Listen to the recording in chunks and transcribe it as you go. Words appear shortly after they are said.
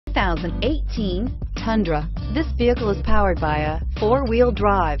2018 Tundra. This vehicle is powered by a 4-wheel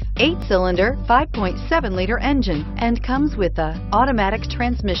drive, 8-cylinder, 5.7-liter engine and comes with a automatic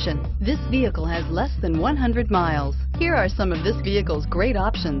transmission. This vehicle has less than 100 miles. Here are some of this vehicle's great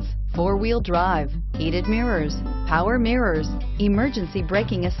options: 4-wheel drive, heated mirrors, power mirrors, emergency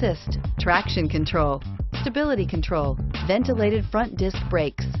braking assist, traction control, stability control, ventilated front disc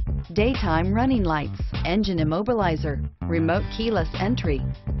brakes, daytime running lights, engine immobilizer, remote keyless entry.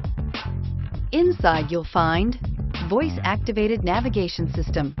 Inside you'll find voice-activated navigation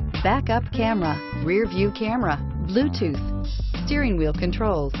system, backup camera, rear view camera, Bluetooth, steering wheel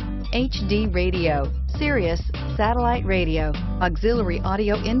controls, HD radio, Sirius satellite radio, auxiliary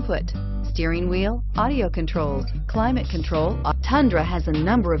audio input, steering wheel audio controls, climate control. Tundra has a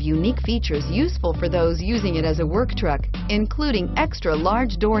number of unique features useful for those using it as a work truck, including extra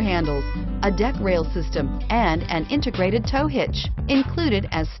large door handles, a deck rail system, and an integrated tow hitch. Included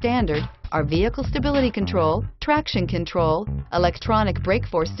as standard are vehicle stability control, traction control, electronic brake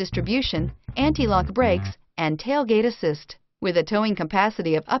force distribution, anti-lock brakes, and tailgate assist. With a towing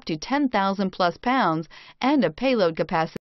capacity of up to 10,000 plus pounds and a payload capacity